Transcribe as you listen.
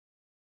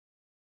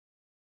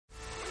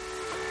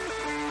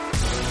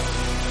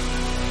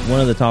One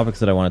of the topics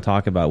that I want to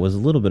talk about was a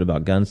little bit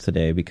about guns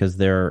today, because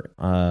the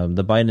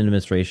Biden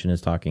administration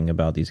is talking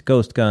about these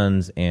ghost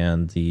guns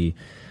and the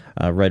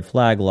red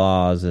flag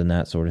laws and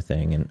that sort of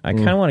thing. And I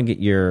kind of want to get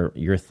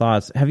your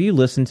thoughts. Have you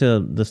listened to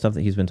the stuff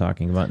that he's been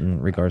talking about in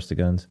regards to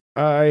guns?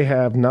 I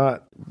have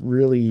not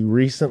really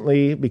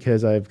recently,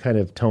 because I've kind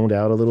of toned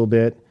out a little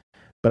bit,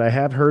 but I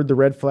have heard the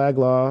red flag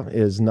law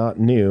is not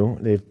new.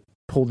 They've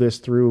pulled this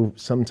through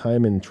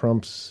sometime in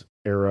Trump's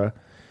era,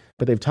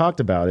 but they've talked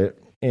about it.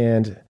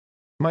 And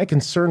my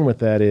concern with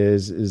that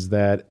is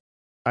that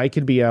I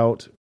could be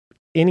out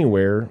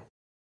anywhere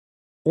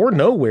or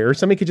nowhere.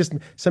 Somebody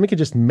could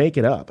just make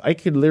it up. I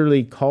could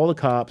literally call the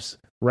cops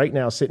right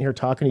now, sitting here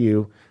talking to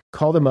you,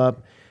 call them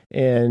up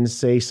and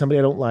say somebody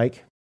I don't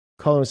like,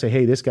 call them and say,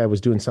 hey, this guy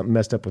was doing something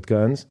messed up with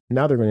guns.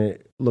 Now they're going to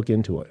look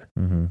into it.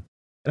 Mm-hmm.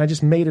 And I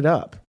just made it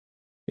up.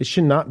 It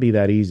should not be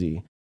that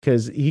easy,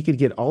 because he could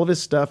get all of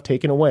his stuff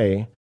taken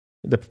away,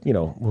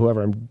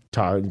 whoever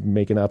I'm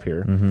making up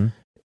here. Mm-hmm.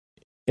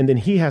 And then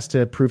he has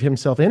to prove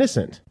himself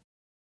innocent,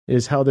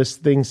 is how this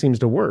thing seems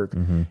to work.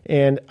 Mm-hmm.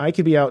 And I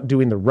could be out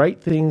doing the right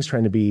things,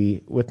 trying to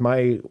be with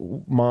my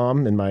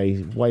mom and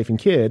my wife and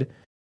kid,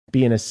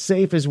 being as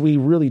safe as we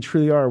really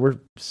truly are. We're,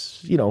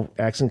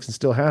 accidents can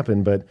still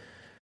happen, but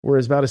we're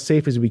about as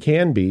safe as we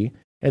can be.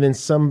 And then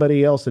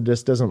somebody else that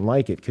just doesn't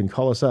like it can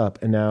call us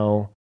up. And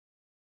now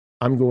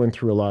I'm going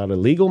through a lot of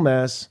legal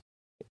mess.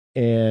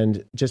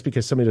 And just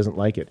because somebody doesn't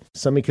like it,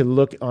 somebody could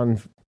look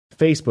on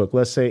Facebook.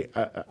 Let's say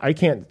I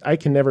can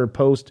never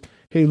post,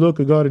 hey, look,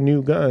 I got a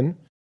new gun,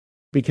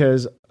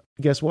 because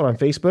guess what? On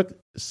Facebook,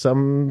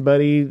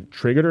 somebody,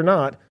 triggered or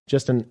not,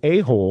 just an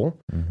a-hole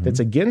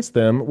that's against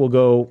them will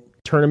go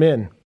turn them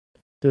in.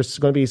 There's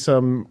going to be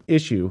some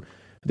issue.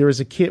 There was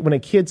when a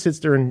kid sits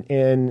there and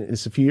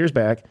it's a few years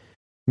back,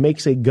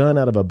 makes a gun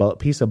out of a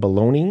piece of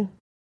bologna,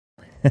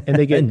 and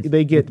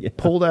they get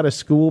pulled out of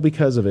school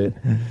because of it.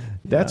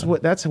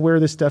 That's where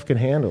this stuff can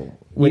handle.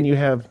 When you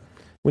have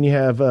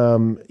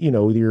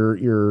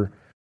your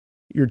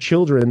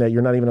children that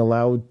you're not even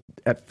allowed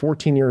at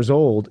 14 years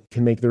old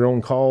can make their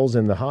own calls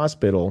in the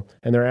hospital,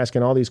 and they're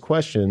asking all these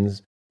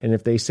questions. And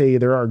if they say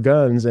there are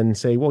guns and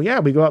say, well, yeah,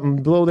 we go out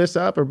and blow this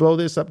up,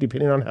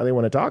 depending on how they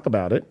want to talk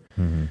about it,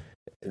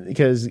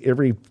 because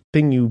every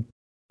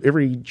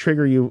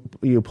trigger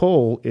you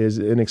pull is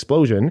an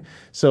explosion.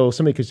 So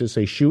somebody could just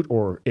say shoot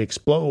or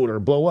explode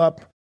or blow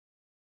up,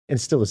 and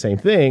it's still the same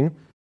thing.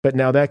 But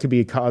now that could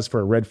be a cause for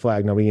a red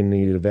flag. Now we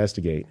need to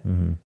investigate.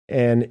 Mm-hmm.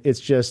 And it's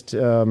just,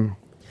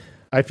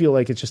 I feel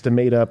like it's just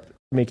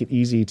make it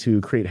easy to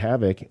create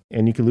havoc,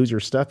 and you can lose your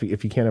stuff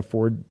if you can't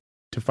afford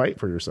to fight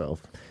for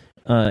yourself.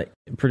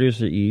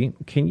 Producer E,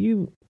 can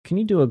you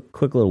do a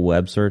quick little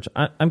web search?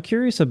 I'm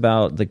curious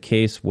about the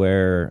case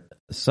where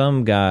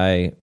some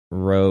guy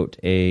wrote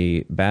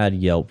a bad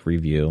Yelp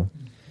review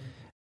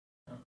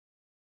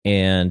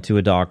and to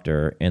a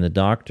doctor, and the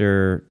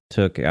doctor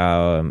took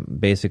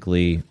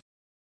basically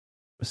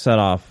set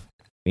off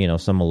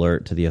some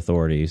alert to the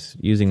authorities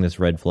using this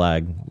red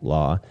flag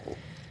law,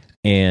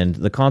 and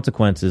the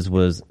consequences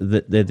was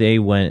that they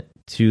went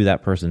to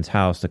that person's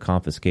house to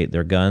confiscate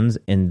their guns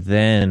and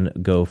then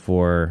go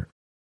for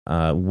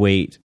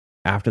wait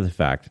after the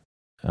fact,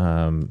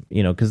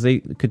 because they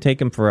could take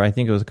them for, I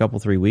think it was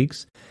 3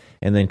 weeks,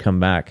 and then come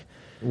back.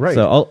 Right.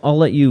 So I'll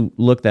let you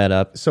look that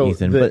up, so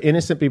Ethan.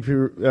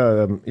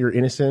 You're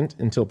innocent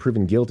until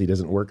proven guilty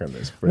doesn't work on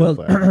this. Well,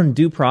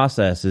 due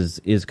process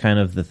is kind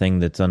of the thing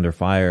that's under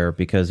fire,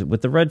 because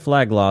with the red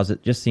flag laws,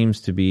 it just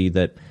seems to be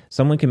that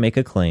someone can make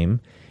a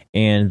claim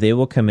and they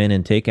will come in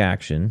and take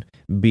action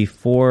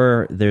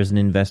before there's an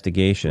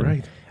investigation.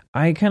 Right.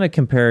 I kind of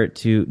compare it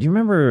to, do you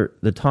remember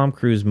the Tom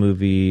Cruise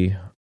movie?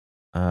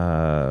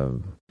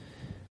 I'm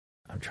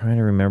trying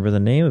to remember the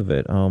name of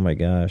it. Oh my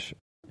gosh.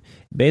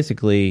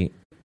 Basically,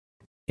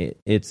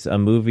 it's a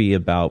movie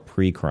about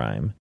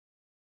pre-crime.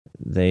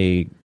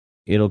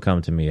 It'll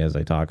come to me as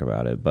I talk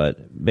about it,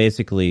 but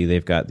basically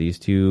they've got these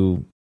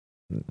two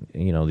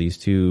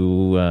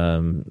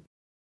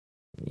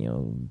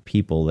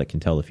people that can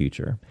tell the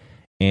future,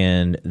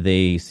 and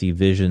they see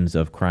visions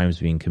of crimes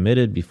being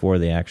committed before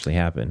they actually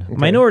happen. Okay.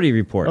 Minority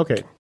Report.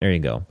 Okay. There you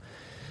go.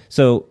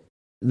 So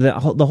the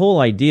whole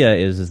idea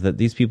is that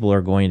these people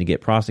are going to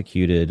get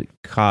prosecuted,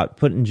 caught,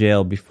 put in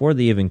jail before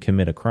they even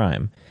commit a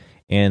crime.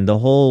 And the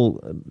whole,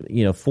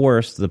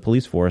 the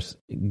police force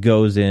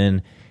goes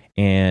in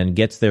and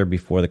gets there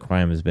before the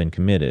crime has been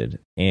committed.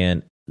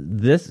 And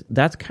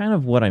that's kind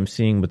of what I'm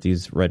seeing with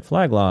these red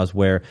flag laws,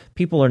 where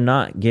people are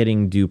not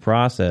getting due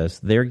process.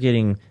 They're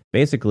getting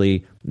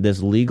basically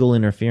this legal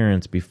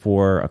interference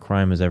before a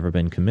crime has ever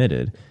been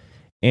committed.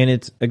 And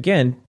it's,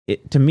 again,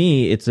 to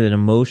me, it's an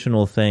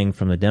emotional thing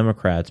from the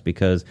Democrats,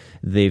 because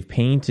they've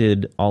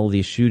painted all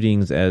these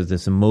shootings as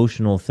this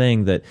emotional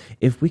thing that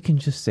if we can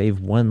just save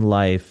one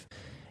life,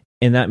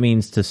 and that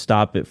means to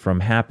stop it from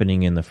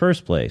happening in the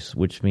first place,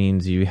 which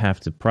means you have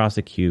to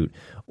prosecute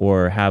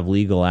or have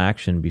legal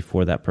action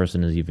before that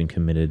person has even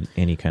committed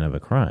any kind of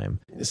a crime.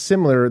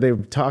 Similar,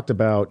 they've talked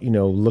about,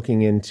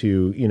 looking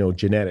into,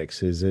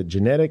 genetics. Is it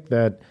genetic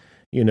that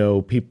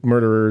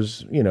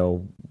murderers,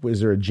 is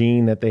there a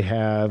gene that they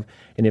have?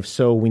 And if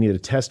so, we need a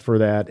test for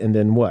that. And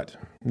then what?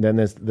 And then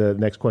the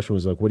next question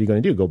was like, what are you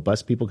going to do? Go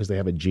bust people because they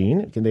have a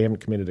gene? They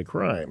haven't committed a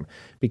crime?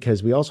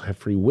 Because we also have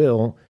free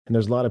will. And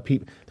there's a lot of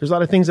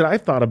things that I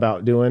thought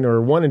about doing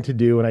or wanted to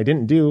do and I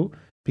didn't do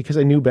because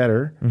I knew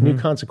better, knew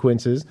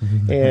consequences.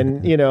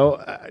 And,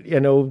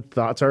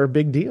 thoughts are a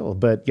big deal.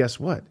 But guess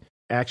what?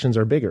 Actions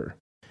are bigger.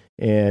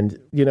 And,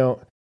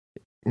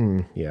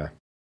 yeah.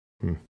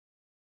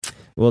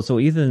 Well, so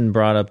Ethan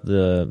brought up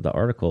the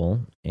article,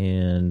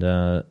 and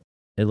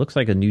it looks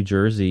like a New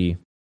Jersey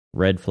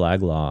red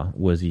flag law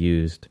was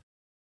used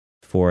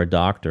for a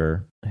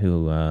doctor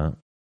who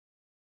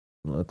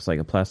looks like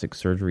a plastic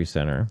surgery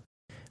center.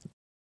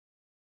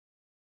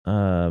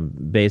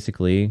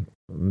 Basically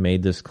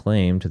made this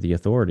claim to the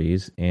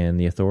authorities, and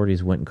the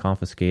authorities went and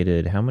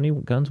confiscated, how many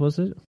guns was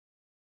it?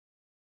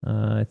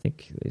 I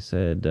think they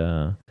said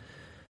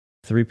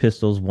 3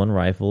 pistols, 1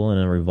 rifle,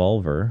 and a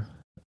revolver,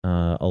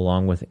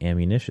 along with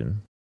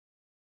ammunition.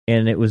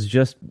 And it was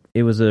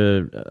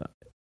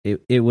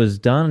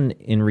done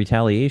in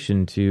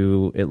retaliation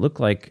to, it looked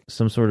like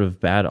some sort of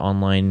bad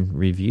online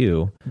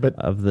review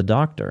of the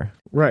doctor.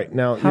 Right.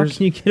 Now, how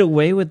can you get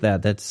away with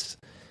that? That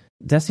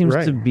seems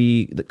to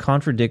be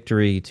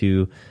contradictory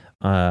to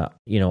our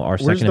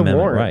Second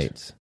Amendment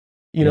rights.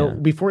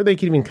 Before they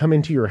can even come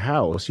into your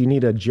house, you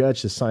need a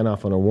judge to sign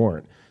off on a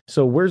warrant.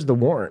 So where's the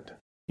warrant?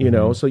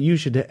 So you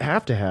should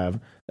have to have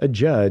a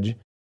judge,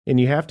 and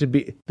you have to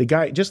be the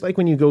guy, just like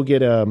when you go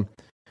get a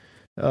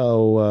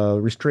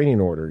restraining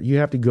order. You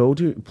have to go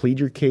to plead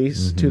your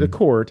case to the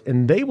court,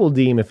 and they will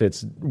deem if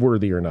it's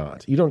worthy or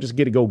not. You don't just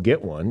get to go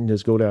get one.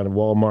 Just go down to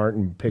Walmart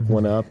and pick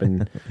one up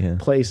and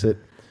place it.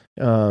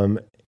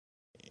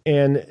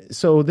 And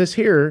so this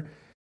here,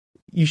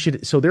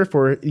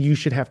 therefore you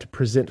should have to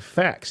present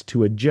facts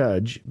to a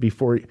judge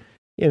before.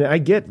 And I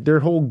get their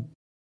whole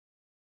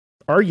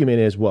argument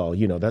is, well,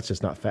 that's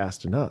just not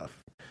fast enough.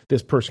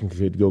 This person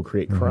could go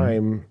create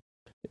crime,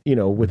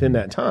 within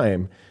that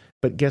time.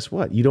 But guess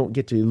what? You don't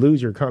get to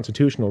lose your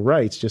constitutional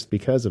rights just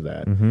because of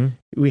that.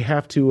 We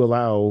have to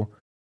allow.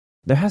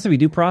 There has to be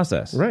due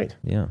process. Right.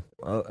 Yeah.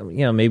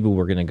 Maybe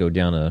we're going to go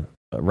down a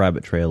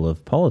rabbit trail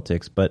of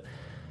politics, but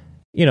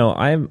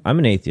I'm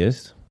an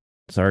atheist.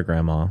 Sorry,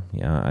 Grandma.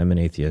 Yeah, I'm an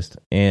atheist.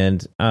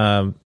 And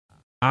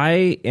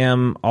I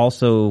am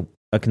also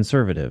a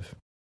conservative,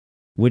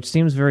 which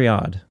seems very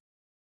odd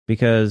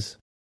because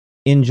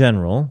in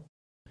general,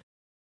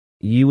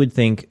 you would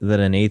think that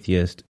an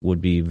atheist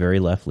would be very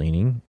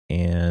left-leaning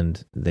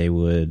and they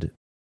would,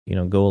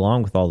 go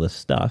along with all this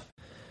stuff.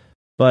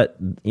 But,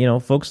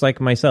 folks like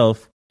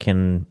myself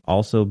can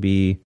also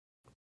be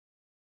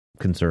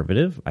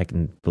conservative. I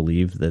can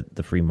believe that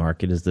the free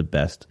market is the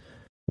best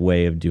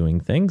way of doing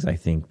things. I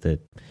think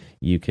that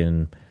you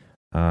can,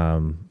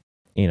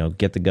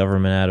 get the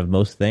government out of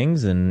most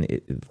things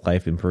and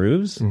life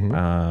improves.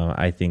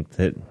 I think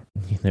that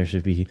there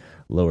should be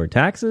lower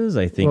taxes.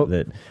 I think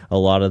that a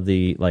lot of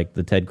the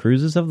Ted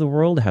Cruz's of the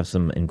world have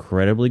some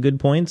incredibly good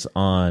points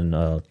on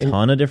a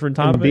ton of different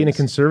topics. And being a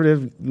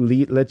conservative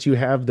lets you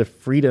have the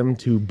freedom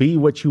to be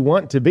what you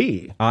want to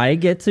be. I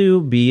get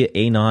to be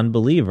a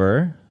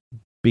non-believer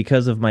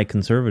because of my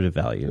conservative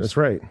values. That's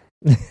right.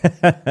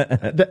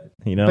 But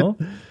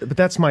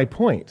that's my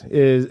point,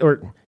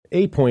 or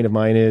a point of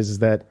mine is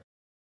that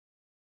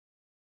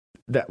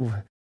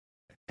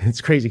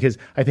it's crazy because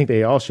I think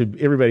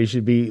everybody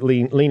should be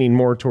leaning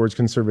more towards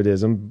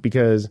conservatism,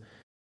 because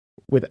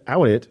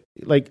without it,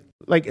 like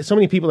so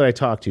many people that I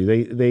talk to,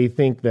 they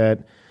think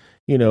that,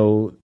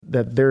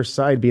 that their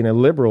side, being a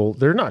liberal,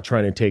 they're not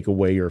trying to take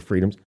away your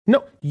freedoms.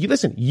 No,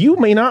 listen, you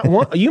may not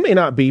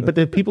be, but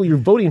the people you're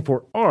voting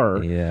for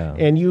are. Yeah.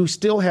 And you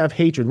still have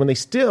hatred when they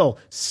still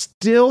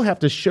have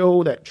to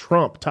show that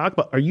Trump talk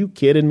about, are you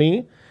kidding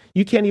me?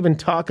 You can't even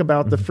talk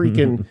about the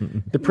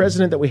freaking, the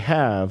president that we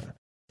have.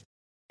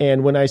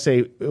 And when I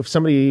say, if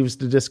somebody was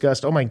to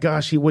discuss, oh my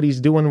gosh, what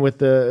he's doing with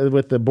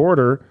the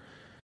border,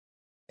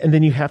 and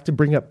then you have to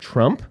bring up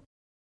Trump,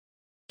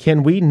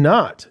 can we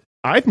not?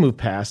 I've moved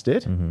past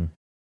it,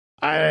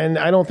 and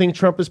I don't think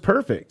Trump is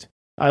perfect.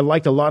 I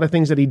liked a lot of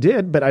things that he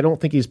did, but I don't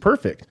think he's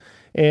perfect.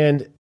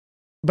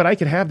 But I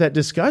could have that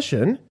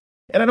discussion,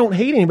 and I don't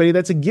hate anybody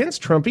that's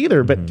against Trump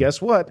either. But guess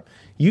what?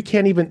 They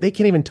can't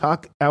even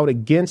talk out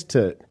against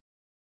it,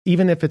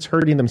 even if it's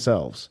hurting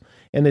themselves.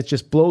 And it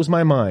just blows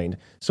my mind.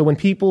 So when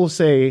people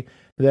say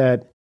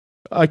that,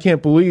 I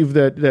can't believe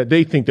that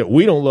they think that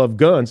we don't love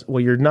guns, well,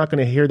 you're not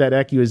going to hear that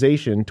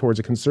accusation towards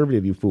a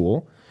conservative, you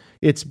fool.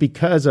 It's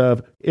because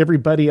of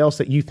everybody else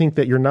that you think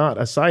that you're not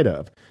a side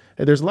of.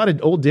 There's a lot of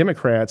old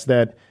Democrats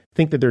that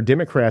think that they're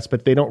Democrats,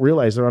 but they don't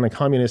realize they're on a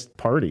communist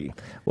party.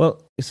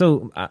 Well,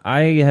 so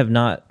I have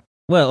not.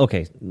 Well,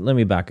 okay, let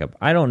me back up.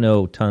 I don't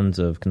know tons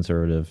of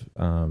conservative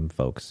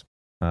folks.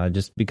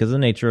 Just because of the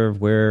nature of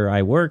where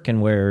I work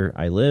and where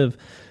I live,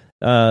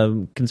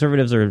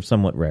 conservatives are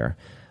somewhat rare.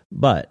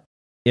 But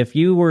if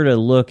you were to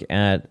look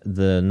at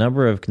the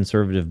number of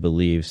conservative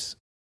beliefs,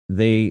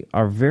 they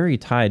are very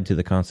tied to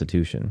the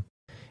Constitution.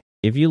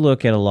 if you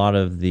look at a lot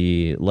of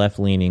the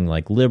left-leaning,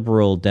 like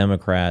liberal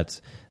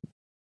Democrats,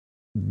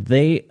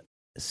 they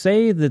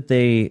say that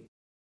they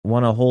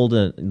want to hold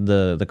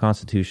the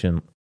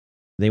Constitution.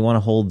 They want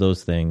to hold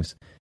those things.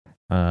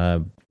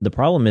 The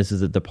problem is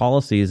that the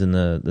policies and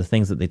the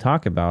things that they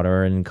talk about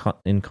are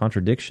in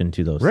contradiction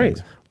to those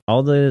things.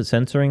 All the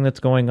censoring that's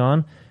going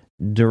on,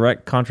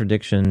 direct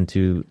contradiction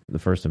to the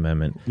First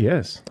Amendment.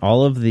 Yes.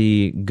 All of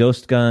the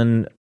ghost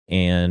gun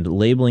and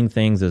labeling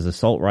things as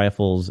assault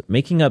rifles,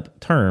 making up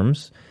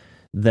terms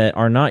that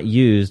are not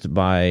used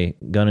by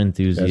gun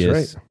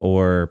enthusiasts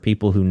or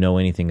people who know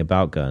anything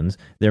about guns.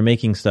 They're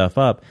making stuff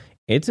up.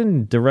 It's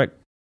in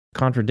direct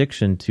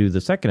contradiction to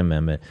the Second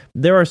Amendment.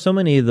 There are so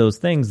many of those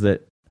things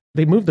that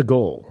they move the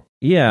goal.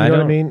 Yeah, you know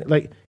what I mean?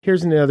 Like,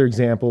 here's another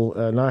example.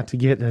 Not to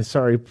get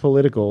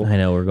political. I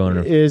know we're going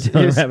down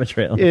a rabbit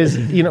trail.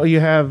 You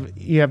have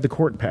the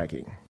court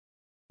packing,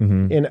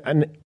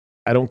 and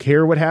I don't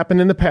care what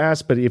happened in the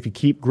past, but if you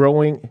keep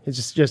growing,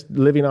 it's just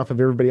living off of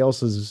everybody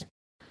else's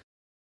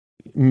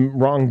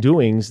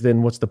wrongdoings,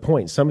 then what's the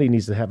point? Somebody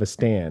needs to have a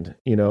stand,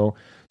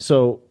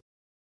 So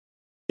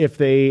if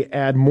they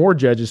add more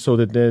judges so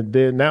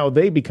that now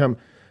they become,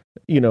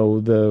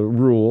 the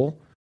rule,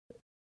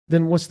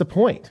 then what's the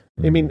point?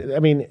 I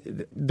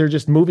mean, they're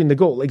just moving the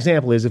goal.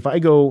 Example is if I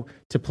go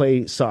to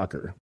play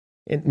soccer,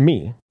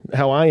 and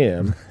how I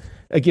am,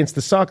 against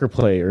the soccer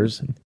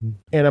players,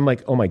 and I'm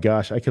like, oh my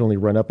gosh, I can only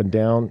run up and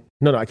down.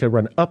 No, I could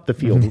run up the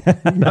field,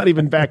 not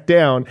even back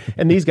down,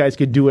 and these guys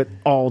could do it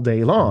all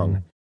day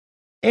long.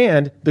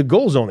 And the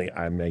goal's only,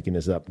 I'm making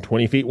this up,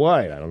 20 feet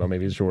wide. I don't know,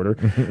 maybe it's shorter.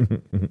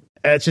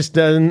 It's just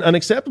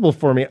unacceptable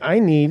for me. I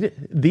need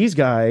these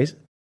guys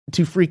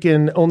to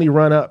freaking only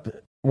run up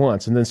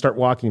once and then start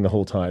walking the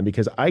whole time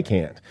because I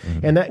can't.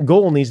 And that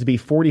goal needs to be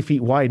 40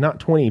 feet wide, not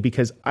 20,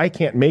 because I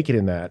can't make it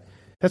in that.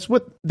 That's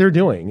what they're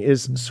doing,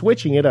 is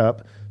switching it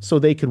up so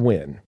they could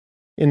win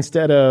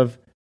instead of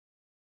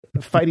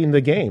fighting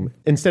the game,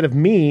 instead of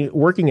me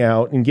working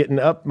out and getting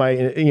up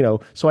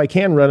so I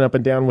can run up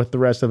and down with the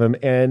rest of them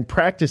and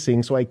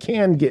practicing so I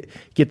can get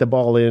the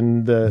ball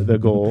in the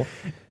goal.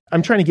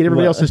 I'm trying to get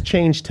everybody else's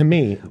change to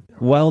me.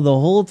 Well, the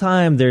whole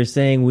time they're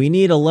saying we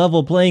need a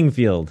level playing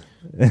field.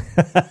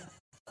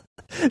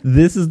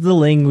 This is the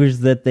language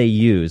that they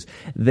use.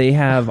 They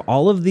have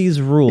all of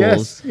these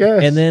rules,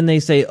 and then they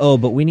say, oh,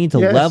 but we need to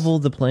level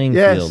the playing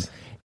field.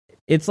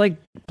 It's like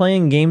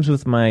playing games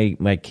with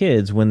my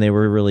kids when they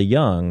were really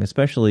young,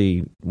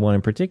 especially one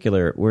in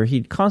particular, where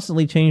he'd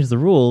constantly change the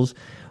rules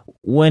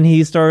when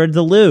he started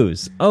to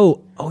lose.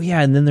 Oh yeah,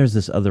 and then there's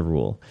this other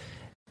rule.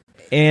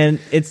 And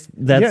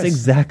that's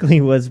exactly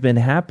what's been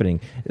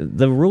happening.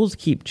 The rules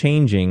keep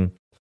changing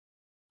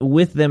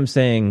with them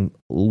saying,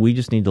 we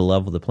just need to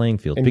level the playing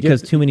field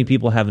because too many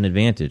people have an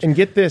advantage. And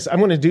get this, I'm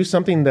going to do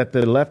something that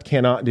the left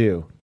cannot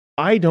do.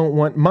 I don't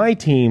want my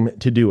team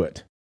to do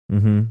it.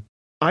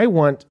 I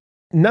want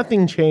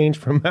nothing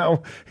changed from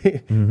how,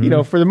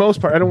 for the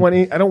most part, I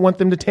don't want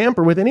them to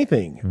tamper with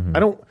anything.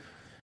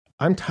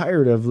 I'm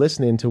tired of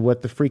listening to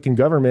what the freaking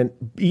government,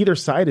 either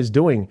side, is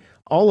doing.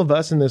 All of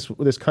us in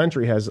this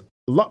country has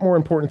a lot more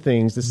important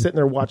things to sit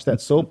there and watch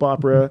that soap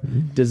opera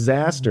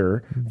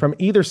disaster from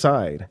either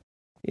side.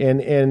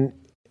 And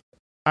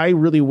I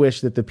really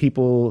wish that the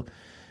people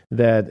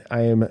that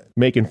I am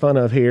making fun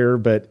of here,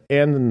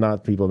 and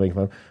not people making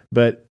fun of,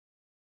 but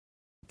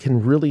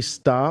can really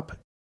stop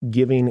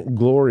giving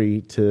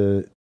glory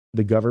to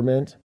the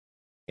government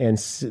and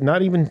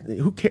not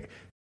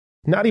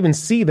even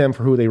see them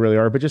for who they really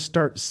are, but just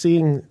start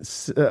seeing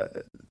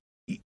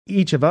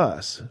each of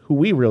us who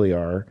we really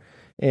are,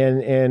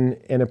 and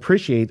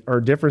appreciate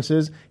our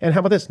differences. And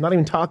how about this? Not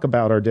even talk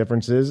about our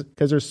differences,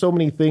 because there's so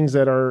many things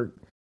that are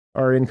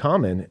in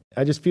common.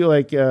 I just feel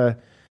like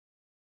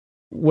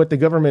what the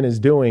government is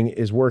doing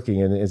is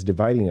working and is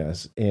dividing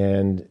us,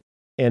 and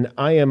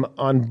I am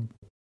on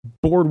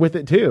board with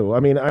it too. I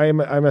mean, I'm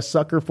a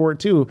sucker for it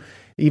too,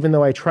 even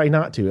though I try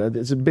not to.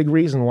 It's a big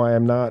reason why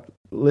I'm not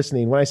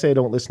listening. When I say I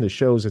don't listen to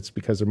shows, it's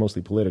because they're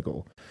mostly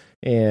political,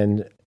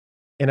 and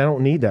I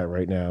don't need that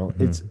right now.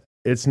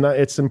 It's not.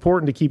 It's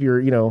important to keep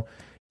your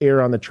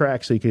air on the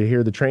track so you can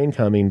hear the train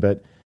coming.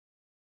 But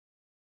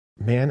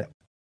man,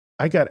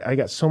 I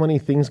got so many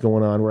things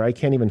going on where I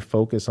can't even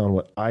focus on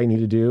what I need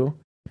to do,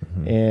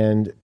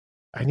 and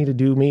I need to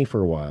do me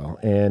for a while.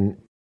 And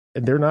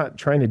they're not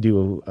trying to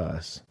do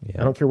us.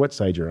 I don't care what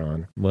side you're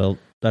on. Well,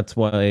 that's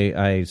why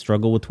I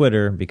struggle with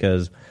Twitter,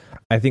 because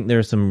I think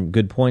there's some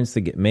good points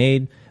that get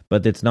made,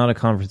 but it's not a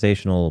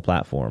conversational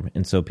platform.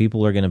 And so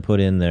people are going to put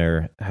in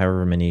their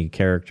however many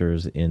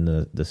characters in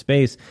the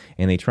space,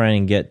 and they try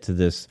and get to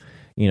this,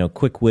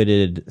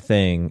 quick-witted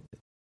thing.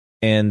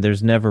 And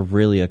there's never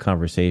really a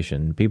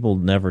conversation. People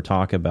never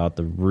talk about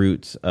the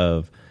roots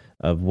of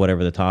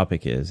whatever the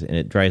topic is. And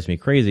it drives me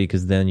crazy,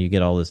 because then you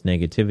get all this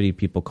negativity,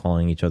 people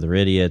calling each other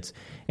idiots.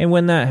 And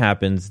when that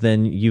happens,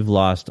 then you've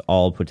lost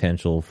all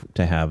potential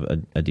to have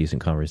a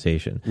decent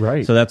conversation.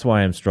 Right. So that's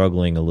why I'm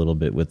struggling a little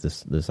bit with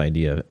this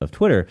idea of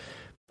Twitter.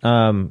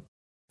 I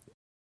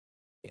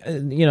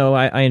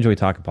enjoy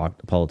talking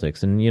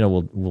politics, and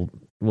we'll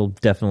we'll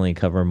definitely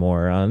cover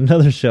more on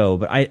another show.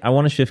 But I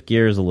want to shift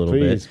gears a little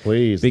bit.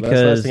 Please. Because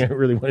that's the last thing I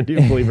really want to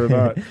do, believe it or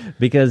not.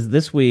 Because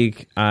this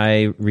week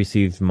I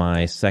received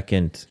my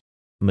second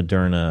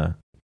Moderna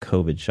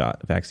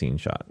COVID vaccine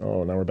shot.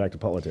 Oh, now we're back to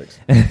politics.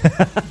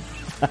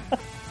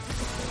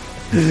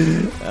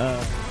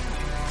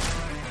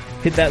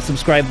 Hit that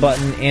subscribe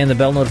button and the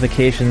bell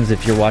notifications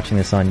if you're watching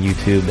this on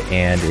YouTube.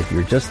 And if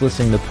you're just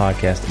listening to the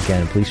podcast,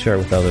 again, please share it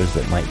with others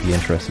that might be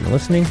interested in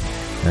listening.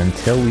 And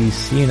until we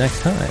see you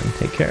next time,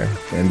 take care.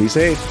 And be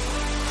safe.